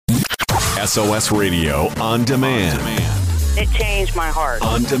SOS Radio On Demand. It changed my heart.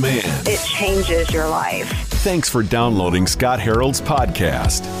 On Demand. It changes your life. Thanks for downloading Scott Harold's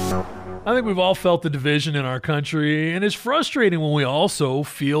podcast. I think we've all felt the division in our country, and it's frustrating when we also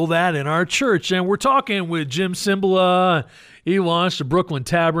feel that in our church. And we're talking with Jim Cymbala. He launched the Brooklyn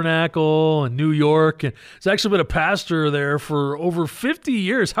Tabernacle in New York, and he's actually been a pastor there for over 50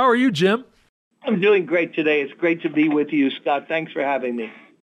 years. How are you, Jim? I'm doing great today. It's great to be with you, Scott. Thanks for having me.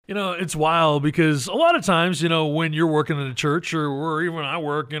 You know, it's wild because a lot of times, when you're working in a church or even I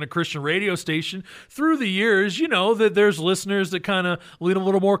work in a Christian radio station, through the years, that there's listeners that kind of lean a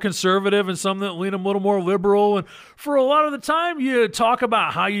little more conservative and some that lean a little more liberal. And for a lot of the time, you talk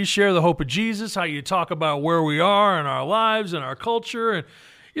about how you share the hope of Jesus, how you talk about where we are in our lives and our culture, and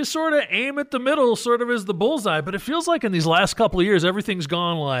you sort of aim at the middle sort of as the bullseye. But it feels like in these last couple of years, everything's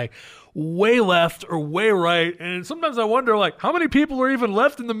gone like way left or way right. And sometimes I wonder, how many people are even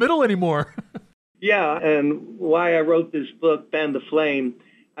left in the middle anymore? Yeah, and why I wrote this book, Fan the Flame,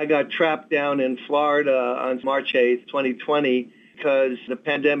 I got trapped down in Florida on March 8th, 2020, because the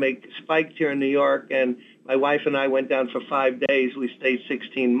pandemic spiked here in New York, and my wife and I went down for 5 days. We stayed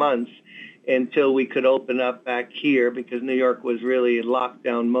 16 months until we could open up back here because New York was really in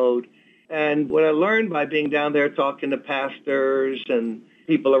lockdown mode. And what I learned by being down there talking to pastors and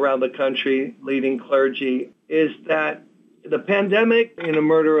people around the country, leading clergy, is that the pandemic and the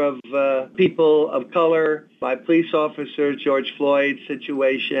murder of people of color by police officers, George Floyd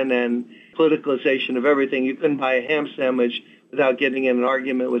situation, and politicalization of everything. You couldn't buy a ham sandwich without getting in an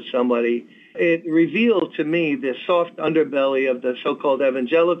argument with somebody. It revealed to me the soft underbelly of the so-called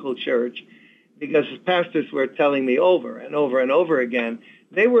evangelical church, because pastors were telling me over and over and over again,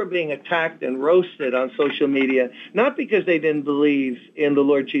 they were being attacked and roasted on social media, not because they didn't believe in the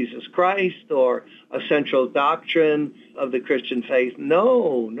Lord Jesus Christ or a central doctrine of the Christian faith.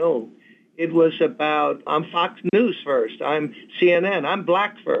 No. It was about, I'm Fox News first, I'm CNN, I'm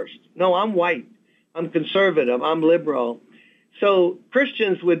black first. No, I'm white, I'm conservative, I'm liberal. So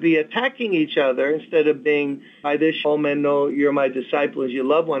Christians would be attacking each other instead of being, by this all men know you're my disciples, you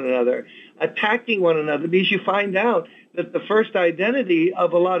love one another, attacking one another, because you find out that the first identity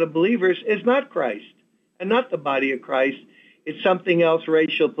of a lot of believers is not Christ and not the body of Christ. It's something else,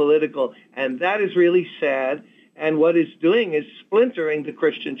 racial, political, and that is really sad. And what it's doing is splintering the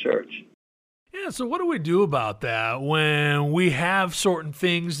Christian church. Yeah, so what do we do about that when we have certain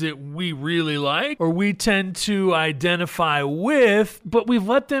things that we really like or we tend to identify with, but we've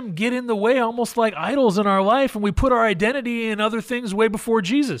let them get in the way almost like idols in our life, and we put our identity in other things way before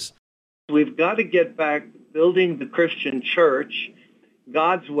Jesus? We've got to get back building the Christian church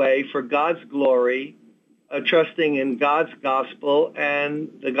God's way for God's glory, trusting in God's gospel and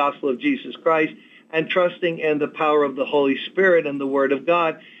the gospel of Jesus Christ, and trusting in the power of the Holy Spirit and the Word of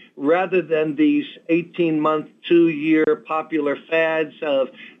God, rather than these 18-month, 2-year popular fads of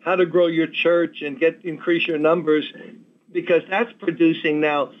how to grow your church and increase your numbers, because that's producing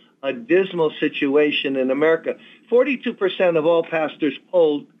now a dismal situation in America. 42% of all pastors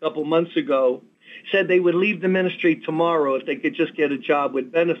polled a couple months ago said they would leave the ministry tomorrow if they could just get a job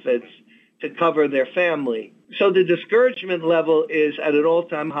with benefits to cover their family. So the discouragement level is at an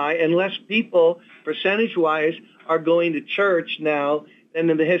all-time high, and less people, percentage-wise, are going to church now than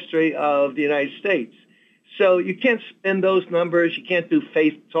in the history of the United States. So you can't spin those numbers. You can't do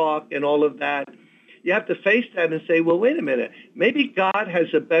faith talk and all of that. You have to face that and say, well, wait a minute. Maybe God has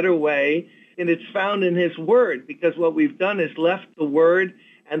a better way, and it's found in his word, because what we've done is left the word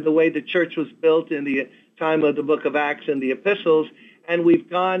and the way the church was built in the time of the book of Acts and the epistles, and we've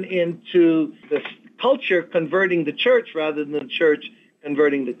gone into the culture converting the church rather than the church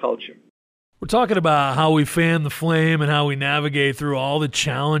converting the culture. We're talking about how we fan the flame and how we navigate through all the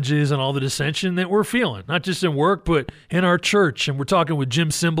challenges and all the dissension that we're feeling, not just in work, but in our church. And we're talking with Jim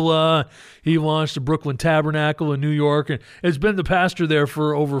Cymbala. He launched the Brooklyn Tabernacle in New York and has been the pastor there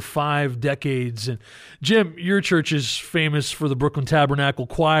for over 5 decades. And Jim, your church is famous for the Brooklyn Tabernacle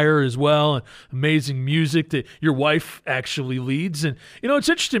Choir as well, and amazing music that your wife actually leads. And, it's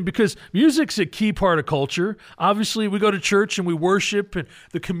interesting because music's a key part of culture. Obviously, we go to church and we worship, and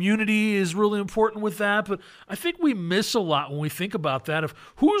the community is really important with that, but I think we miss a lot when we think about that of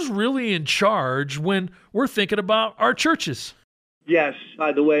who's really in charge when we're thinking about our churches. Yes.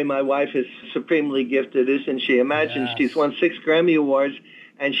 By the way, my wife is supremely gifted, isn't she? Imagine She's won 6 Grammy Awards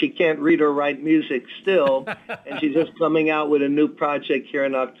and she can't read or write music still, and she's just coming out with a new project here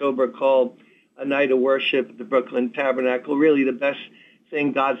in October called A Night of Worship at the Brooklyn Tabernacle. Really the best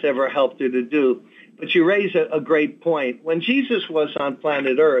thing God's ever helped her to do. But you raise a great point. When Jesus was on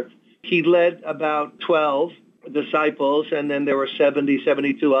planet Earth, he led about 12 disciples, and then there were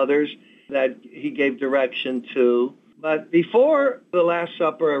 72 others. that he gave direction to. But before the Last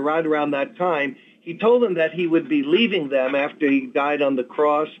Supper, right around that time, he told them that he would be leaving them after he died on the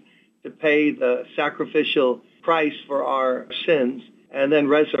cross to pay the sacrificial price for our sins and then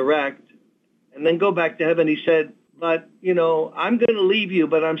resurrect and then go back to heaven. He said, but, I'm going to leave you,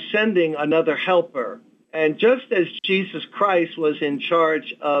 but I'm sending another helper. And just as Jesus Christ was in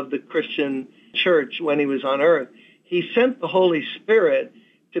charge of the Christian church when he was on earth, he sent the Holy Spirit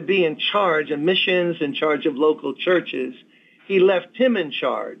to be in charge of missions, in charge of local churches. He left him in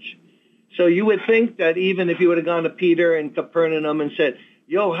charge. So you would think that even if you would have gone to Peter in Capernaum and said,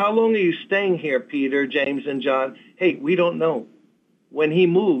 yo, how long are you staying here, Peter, James, and John? Hey, we don't know. When he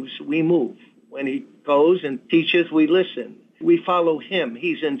moves, we move. When he goes and teaches, we listen. We follow him.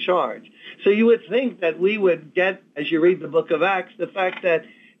 He's in charge. So you would think that we would get, as you read the book of Acts, the fact that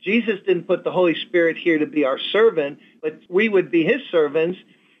Jesus didn't put the Holy Spirit here to be our servant, but we would be his servants,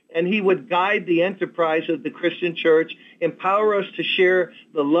 and he would guide the enterprise of the Christian church, empower us to share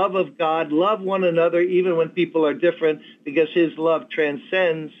the love of God, love one another even when people are different, because his love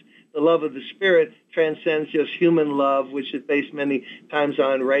transcends, the love of the Spirit transcends just human love, which is based many times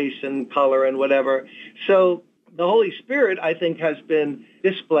on race and color and whatever. So the Holy Spirit, I think, has been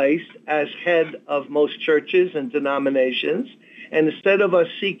displaced as head of most churches and denominations. And instead of us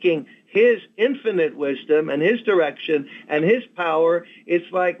seeking his infinite wisdom and his direction and his power, it's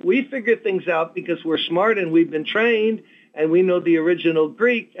like we figure things out because we're smart and we've been trained and we know the original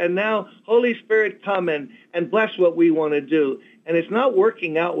Greek. And now, Holy Spirit, come and bless what we want to do. And it's not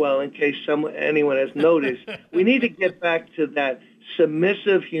working out well, in case anyone has noticed. We need to get back to that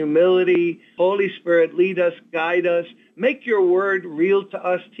submissive humility. Holy Spirit, lead us, guide us. Make your word real to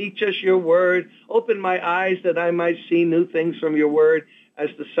us. Teach us your word. Open my eyes that I might see new things from your word, as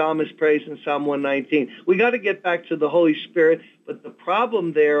the psalmist prays in Psalm 119. We got to get back to the Holy Spirit. But the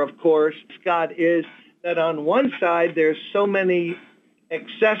problem there, of course, Scott, is that on one side, there's so many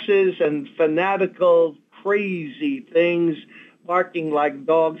excesses and fanatical, crazy things, barking like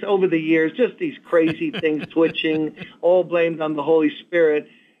dogs over the years, just these crazy things twitching, all blamed on the Holy Spirit,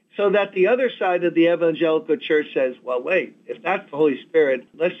 so that the other side of the evangelical church says, well, wait, if that's the Holy Spirit,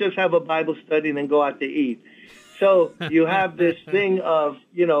 let's just have a Bible study and then go out to eat. So you have this thing of,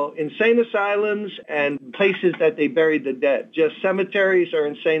 insane asylums and places that they buried the dead, just cemeteries or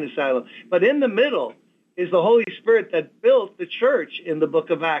insane asylums. But in the middle is the Holy Spirit that built the church in the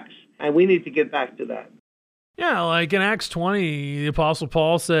book of Acts, and we need to get back to that. Yeah, like in Acts 20, the Apostle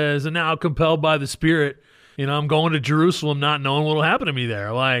Paul says, and now compelled by the Spirit, I'm going to Jerusalem not knowing what will happen to me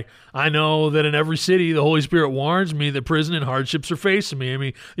there. Like, I know that in every city, the Holy Spirit warns me that prison and hardships are facing me. I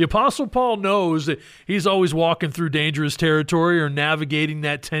mean, the Apostle Paul knows that he's always walking through dangerous territory or navigating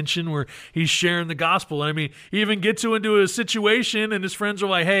that tension where he's sharing the gospel. I mean, he even gets into a situation and his friends are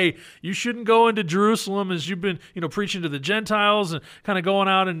like, hey, you shouldn't go into Jerusalem as you've been, preaching to the Gentiles and kind of going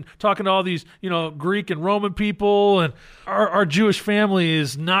out and talking to all these, Greek and Roman people. And our Jewish family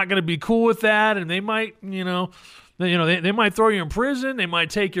is not going to be cool with that. And they might, they might throw you in prison. They might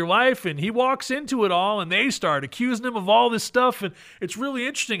take your life. And he walks into it all, and they start accusing him of all this stuff. And it's really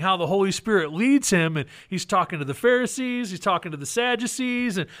interesting how the Holy Spirit leads him. And he's talking to the Pharisees. He's talking to the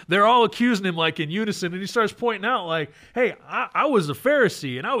Sadducees. And they're all accusing him like in unison. And he starts pointing out like, hey, I was a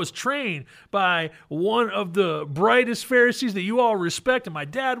Pharisee, and I was trained by one of the brightest Pharisees that you all respect. And my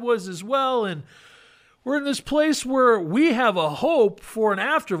dad was as well. And we're in this place where we have a hope for an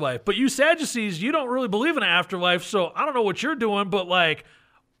afterlife. But you Sadducees, you don't really believe in an afterlife, so I don't know what you're doing, but I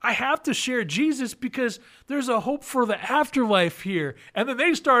have to share Jesus because there's a hope for the afterlife here. And then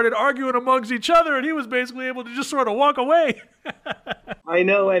they started arguing amongst each other, and he was basically able to just sort of walk away. I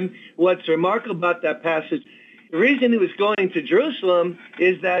know, and what's remarkable about that passage, the reason he was going to Jerusalem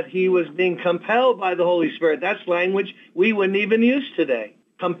is that he was being compelled by the Holy Spirit. That's language we wouldn't even use today.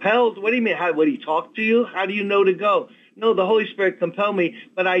 Compelled? What do you mean? How would he talk to you? How do you know to go? No, the Holy Spirit compelled me,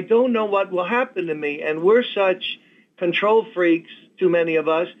 but I don't know what will happen to me. And we're such control freaks, too many of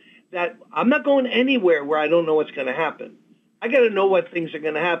us, that I'm not going anywhere where I don't know what's going to happen. I got to know what things are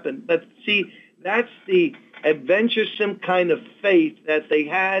going to happen. But see, that's the adventuresome kind of faith that they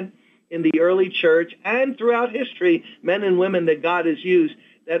had in the early church and throughout history, men and women that God has used,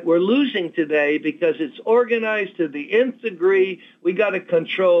 that we're losing today because it's organized to the nth degree. We got to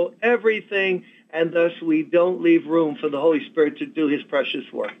control everything, and thus we don't leave room for the Holy Spirit to do his precious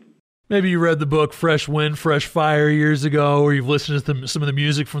work. Maybe you read the book Fresh Wind, Fresh Fire years ago, or you've listened to some of the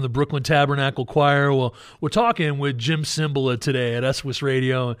music from the Brooklyn Tabernacle Choir. Well, we're talking with Jim Cymbala today at SWIS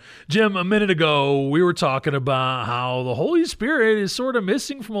Radio. Jim, a minute ago, we were talking about how the Holy Spirit is sort of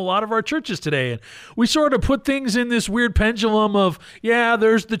missing from a lot of our churches today. And we sort of put things in this weird pendulum of, yeah,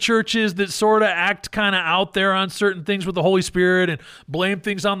 there's the churches that sort of act kind of out there on certain things with the Holy Spirit and blame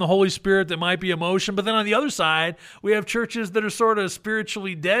things on the Holy Spirit that might be emotion. But then on the other side, we have churches that are sort of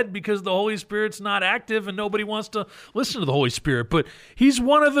spiritually dead because the Holy Spirit's not active and nobody wants to listen to the Holy Spirit. But he's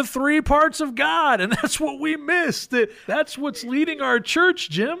one of the three parts of God, and that's what we missed. That's what's leading our church,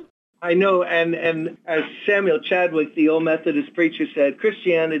 Jim. I know, and as Samuel Chadwick, the old Methodist preacher, said,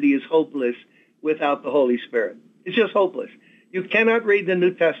 Christianity is hopeless without the Holy Spirit. It's just hopeless. You cannot read the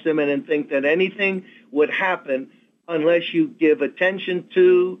New Testament and think that anything would happen unless you give attention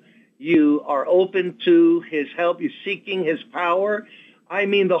to, you are open to his help, you're seeking his power. I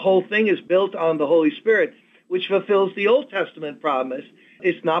mean, the whole thing is built on the Holy Spirit, which fulfills the Old Testament promise.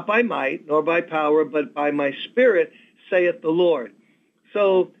 It's not by might nor by power, but by my Spirit, saith the Lord.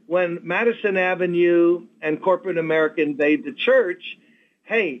 So when Madison Avenue and corporate America invade the church,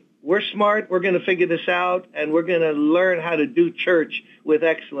 hey, we're smart, we're going to figure this out, and we're going to learn how to do church with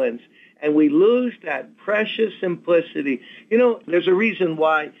excellence. And we lose that precious simplicity. You know, there's a reason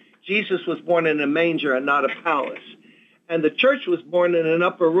why Jesus was born in a manger and not a palace. And the church was born in an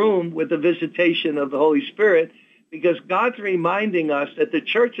upper room with the visitation of the Holy Spirit, because God's reminding us that the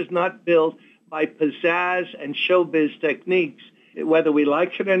church is not built by pizzazz and showbiz techniques. Whether we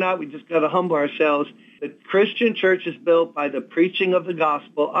like it or not, we just got to humble ourselves. The Christian church is built by the preaching of the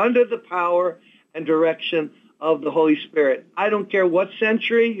gospel under the power and direction of the Holy Spirit. I don't care what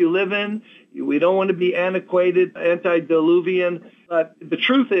century you live in. We don't want to be antiquated, antediluvian. But the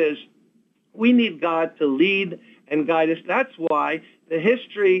truth is, we need God to lead and guide us. That's why the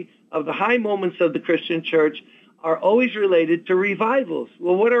history of the high moments of the Christian church are always related to revivals.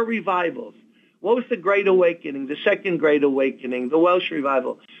 Well, what are revivals? What was the Great Awakening, the Second Great Awakening, the Welsh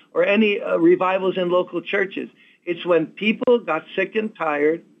Revival, or any revivals in local churches? It's when people got sick and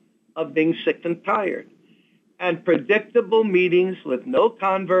tired of being sick and tired. And predictable meetings with no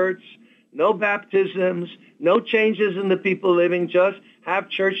converts, no baptisms, no changes in the people living, just have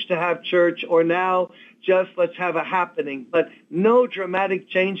church to have church, or now just let's have a happening, but no dramatic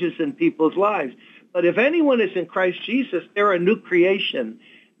changes in people's lives. But if anyone is in Christ Jesus, they're a new creation.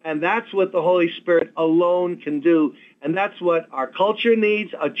 And that's what the Holy Spirit alone can do. And that's what our culture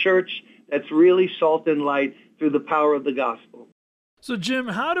needs, a church that's really salt and light through the power of the gospel. So, Jim,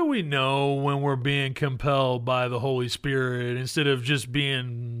 how do we know when we're being compelled by the Holy Spirit instead of just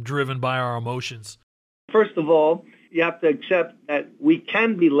being driven by our emotions? First of all, you have to accept that we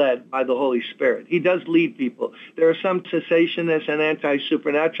can be led by the Holy Spirit. He does lead people. There are some cessationists and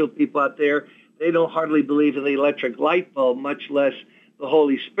anti-supernatural people out there. They don't hardly believe in the electric light bulb, much less the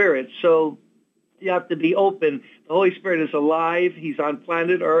Holy Spirit. So you have to be open. The Holy Spirit is alive. He's on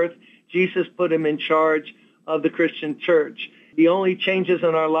planet Earth. Jesus put him in charge of the Christian church. The only changes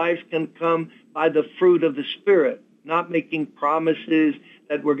in our lives can come by the fruit of the Spirit, not making promises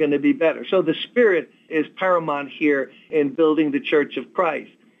that we're going to be better. So the Spirit is paramount here in building the church of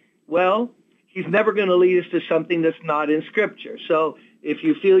Christ. Well, he's never going to lead us to something that's not in Scripture. So if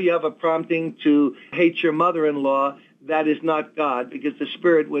you feel you have a prompting to hate your mother-in-law, that is not God, because the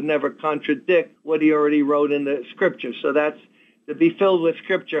Spirit would never contradict what he already wrote in the Scripture. So that's, to be filled with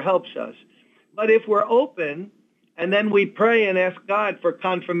Scripture helps us. But if we're open, and then we pray and ask God for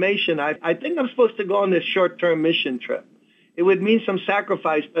confirmation, I think I'm supposed to go on this short-term mission trip. It would mean some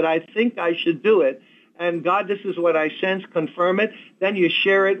sacrifice, but I think I should do it. And God, this is what I sense, confirm it. Then you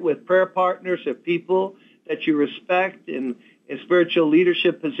share it with prayer partners or people that you respect in spiritual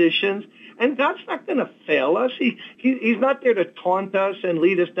leadership positions. And God's not going to fail us. He's not there to taunt us and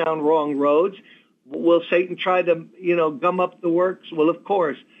lead us down wrong roads. Will Satan try to, gum up the works? Well, of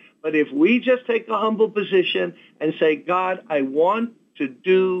course. But if we just take a humble position and say, God, I want to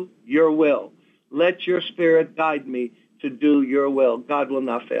do your will. Let your Spirit guide me to do your will. God will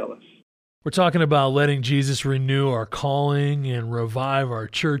not fail us. We're talking about letting Jesus renew our calling and revive our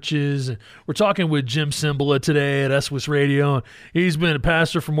churches. We're talking with Jim Cymbala today at SWIS Radio. He's been a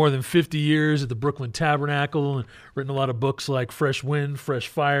pastor for more than 50 years at the Brooklyn Tabernacle and written a lot of books like Fresh Wind, Fresh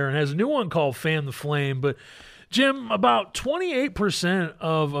Fire, and has a new one called Fan the Flame. But Jim, about 28%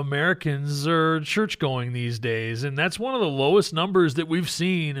 of Americans are church-going these days, and that's one of the lowest numbers that we've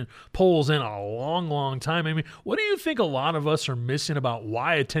seen in polls in a long, long time. I mean, what do you think a lot of us are missing about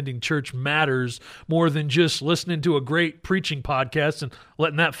why attending church matters more than just listening to a great preaching podcast and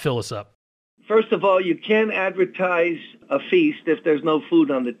letting that fill us up? First of all, you can't advertise a feast if there's no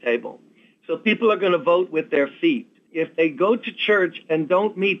food on the table. So people are going to vote with their feet. If they go to church and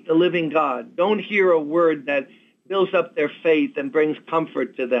don't meet the living God, don't hear a word that builds up their faith and brings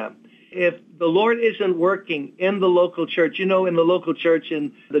comfort to them. If the Lord isn't working in the local church, in the local church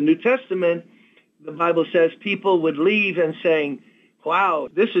in the New Testament, the Bible says people would leave and saying, wow,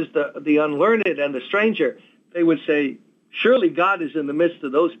 this is the unlearned and the stranger. They would say, surely God is in the midst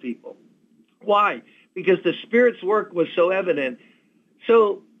of those people. Why? Because the Spirit's work was so evident.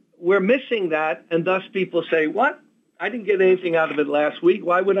 So we're missing that, and thus people say, what? I didn't get anything out of it last week.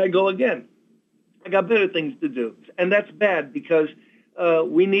 Why would I go again? I got better things to do. And that's bad because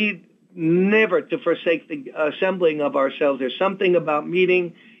we need never to forsake the assembling of ourselves. There's something about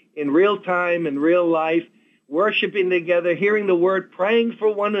meeting in real time, in real life, worshiping together, hearing the word, praying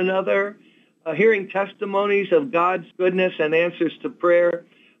for one another, hearing testimonies of God's goodness and answers to prayer.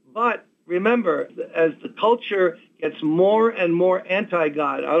 But remember, as the culture gets more and more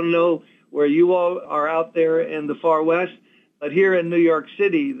anti-God, I don't know where you all are out there in the far west, but here in New York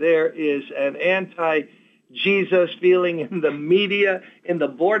City, there is an anti-Jesus feeling in the media, in the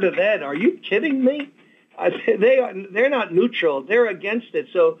Board of Ed. Are you kidding me? They're not neutral. They're against it.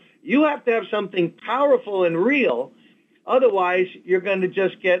 So you have to have something powerful and real. Otherwise, you're going to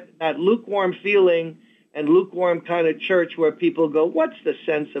just get that lukewarm feeling and lukewarm kind of church where people go, what's the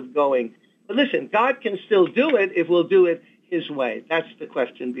sense of going? But listen, God can still do it if we'll do it his way. That's the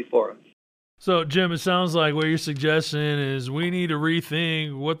question before us. So, Jim, it sounds like what you're suggesting is we need to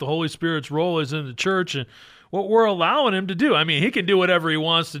rethink what the Holy Spirit's role is in the church and what we're allowing him to do. I mean, he can do whatever he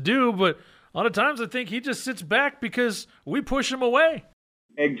wants to do, but a lot of times I think he just sits back because we push him away.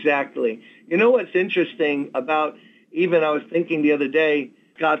 Exactly. You know what's interesting about, even I was thinking the other day,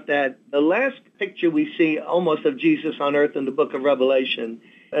 Scott, that the last picture we see almost of Jesus on earth in the book of Revelation,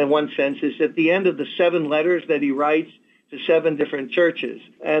 in one sense, is at the end of the 7 letters that he writes to 7 different churches.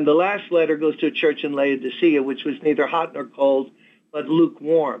 And the last letter goes to a church in Laodicea, which was neither hot nor cold, but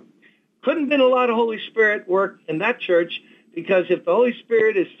lukewarm. Couldn't have been a lot of Holy Spirit work in that church, because if the Holy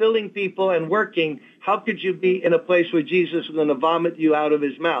Spirit is filling people and working, how could you be in a place where Jesus is going to vomit you out of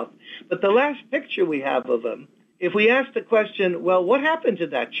his mouth? But the last picture we have of him, if we ask the question, well, what happened to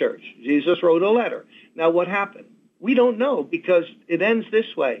that church? Jesus wrote a letter. Now, what happened? We don't know, because it ends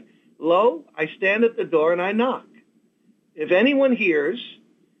this way. Lo, I stand at the door and I knock. If anyone hears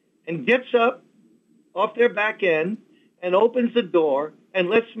and gets up off their back end and opens the door and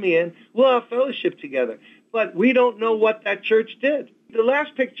lets me in, we'll have fellowship together. But we don't know what that church did. The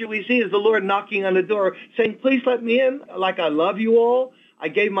last picture we see is the Lord knocking on the door saying, please let me in, like I love you all. I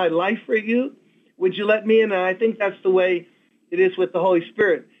gave my life for you. Would you let me in? And I think that's the way it is with the Holy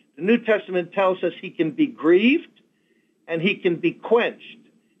Spirit. The New Testament tells us he can be grieved and he can be quenched.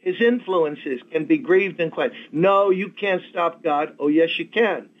 His influences can be grieved and quenched. No, you can't stop God. Oh, yes, you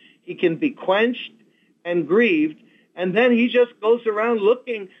can. He can be quenched and grieved, and then he just goes around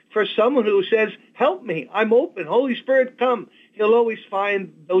looking for someone who says, help me, I'm open, Holy Spirit, come. He'll always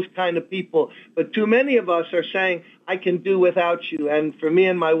find those kind of people. But too many of us are saying, I can do without you. And for me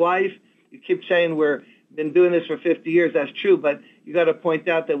and my wife, you keep saying we've been doing this for 50 years. That's true, but you got to point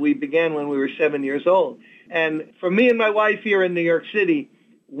out that we began when we were 7 years old. And for me and my wife here in New York City,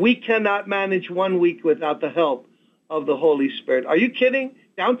 we cannot manage 1 week without the help of the Holy Spirit. Are you kidding?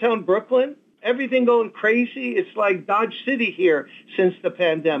 Downtown Brooklyn, everything going crazy. It's like Dodge City here since the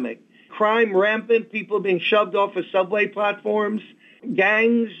pandemic. Crime rampant, people being shoved off of subway platforms,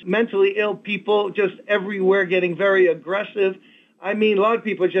 gangs, mentally ill people just everywhere getting very aggressive. I mean, a lot of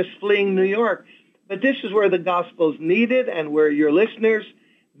people are just fleeing New York. But this is where the gospel is needed and where your listeners,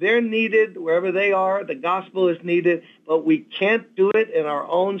 they're needed wherever they are. The gospel is needed, but we can't do it in our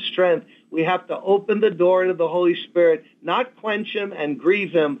own strength. We have to open the door to the Holy Spirit, not quench him and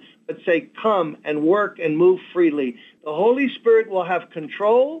grieve him, but say, come and work and move freely. The Holy Spirit will have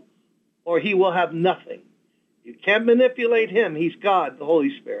control or he will have nothing. You can't manipulate him. He's God, the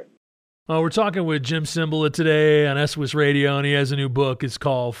Holy Spirit. We're talking with Jim Cymbala today on SWIS Radio, and he has a new book. It's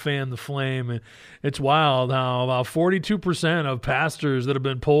called Fan the Flame. And it's wild how about 42% of pastors that have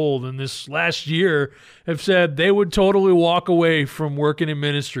been polled in this last year have said they would totally walk away from working in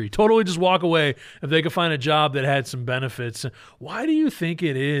ministry, totally just walk away if they could find a job that had some benefits. Why do you think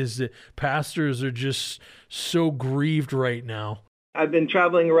it is that pastors are just so grieved right now? I've been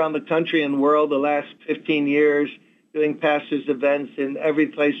traveling around the country and world the last 15 years, doing pastors' events in every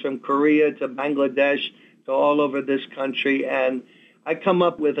place from Korea to Bangladesh to all over this country. And I come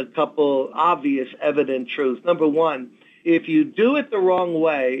up with a couple obvious, evident truths. Number one, if you do it the wrong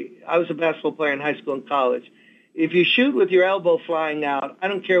way, I was a basketball player in high school and college. If you shoot with your elbow flying out, I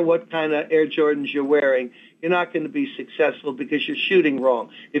don't care what kind of Air Jordans you're wearing, you're not going to be successful because you're shooting wrong,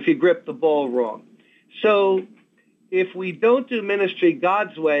 if you grip the ball wrong. So if we don't do ministry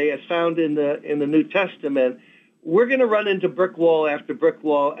God's way, as found in the New Testament, we're going to run into brick wall after brick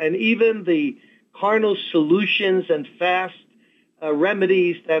wall, and even the carnal solutions and fast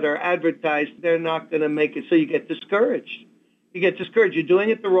remedies that are advertised, they're not going to make it. So you get discouraged. You're doing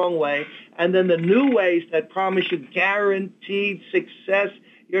it the wrong way. And then the new ways that promise you guaranteed success,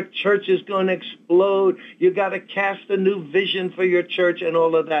 your church is going to explode. You got to cast a new vision for your church and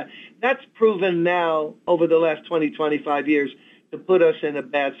all of that. That's proven now over the last 20, 25 years to put us in a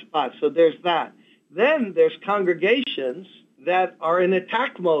bad spot. So there's that. Then there's congregations that are in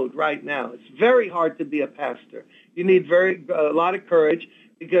attack mode right now. It's very hard to be a pastor. You need a lot of courage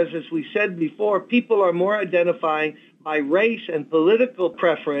because, as we said before, people are more identifying by race and political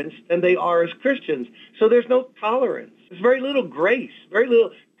preference than they are as Christians. So there's no tolerance. There's very little grace, very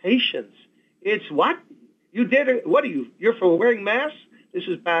little patience. It's what? You did it. What are you? You're for wearing masks? This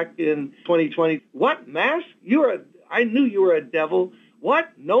is back in 2020. What? Mask? I knew you were a devil. What?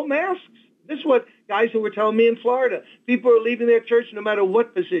 No masks? This is what guys who were telling me in Florida. People are leaving their church no matter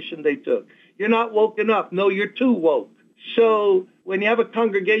what position they took. You're not woken up. No, you're too woke. So when you have a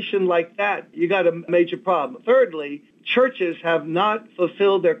congregation like that, you got a major problem. Thirdly, churches have not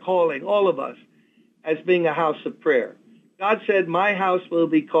fulfilled their calling, all of us, as being a house of prayer. God said, my house will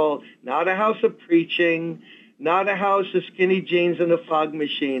be called not a house of preaching, not a house of skinny jeans and a fog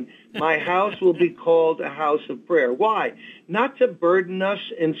machine. My house will be called a house of prayer. Why? Not to burden us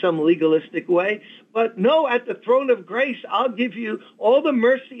in some legalistic way, but no, at the throne of grace, I'll give you all the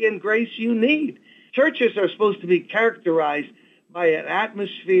mercy and grace you need. Churches are supposed to be characterized by an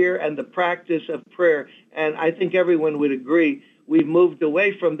atmosphere and the practice of prayer, and I think everyone would agree we've moved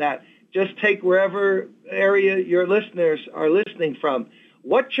away from that. Just take wherever area your listeners are listening from.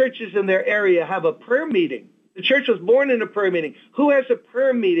 What churches in their area have a prayer meeting? The church was born in a prayer meeting. Who has a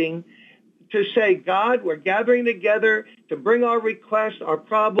prayer meeting to say, God, we're gathering together to bring our requests, our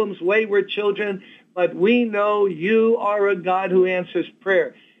problems, wayward children, but we know you are a God who answers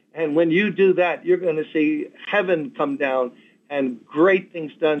prayer. And when you do that, you're going to see heaven come down and great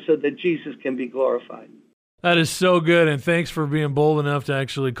things done so that Jesus can be glorified. That is so good, and thanks for being bold enough to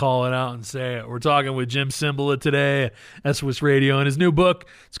actually call it out and say it. We're talking with Jim Cymbala today at SOS Radio, and his new book,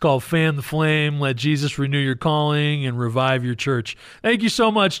 it's called Fan the Flame, Let Jesus Renew Your Calling and Revive Your Church. Thank you so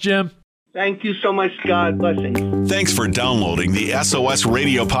much, Jim. Thank you so much, God. Blessings. Thanks for downloading the SOS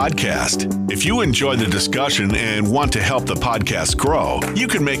Radio podcast. If you enjoyed the discussion and want to help the podcast grow, you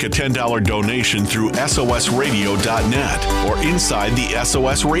can make a $10 donation through SOSradio.net or inside the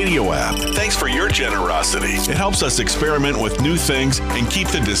SOS Radio app. Thanks for your generosity. It helps us experiment with new things and keep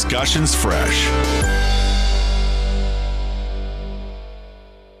the discussions fresh.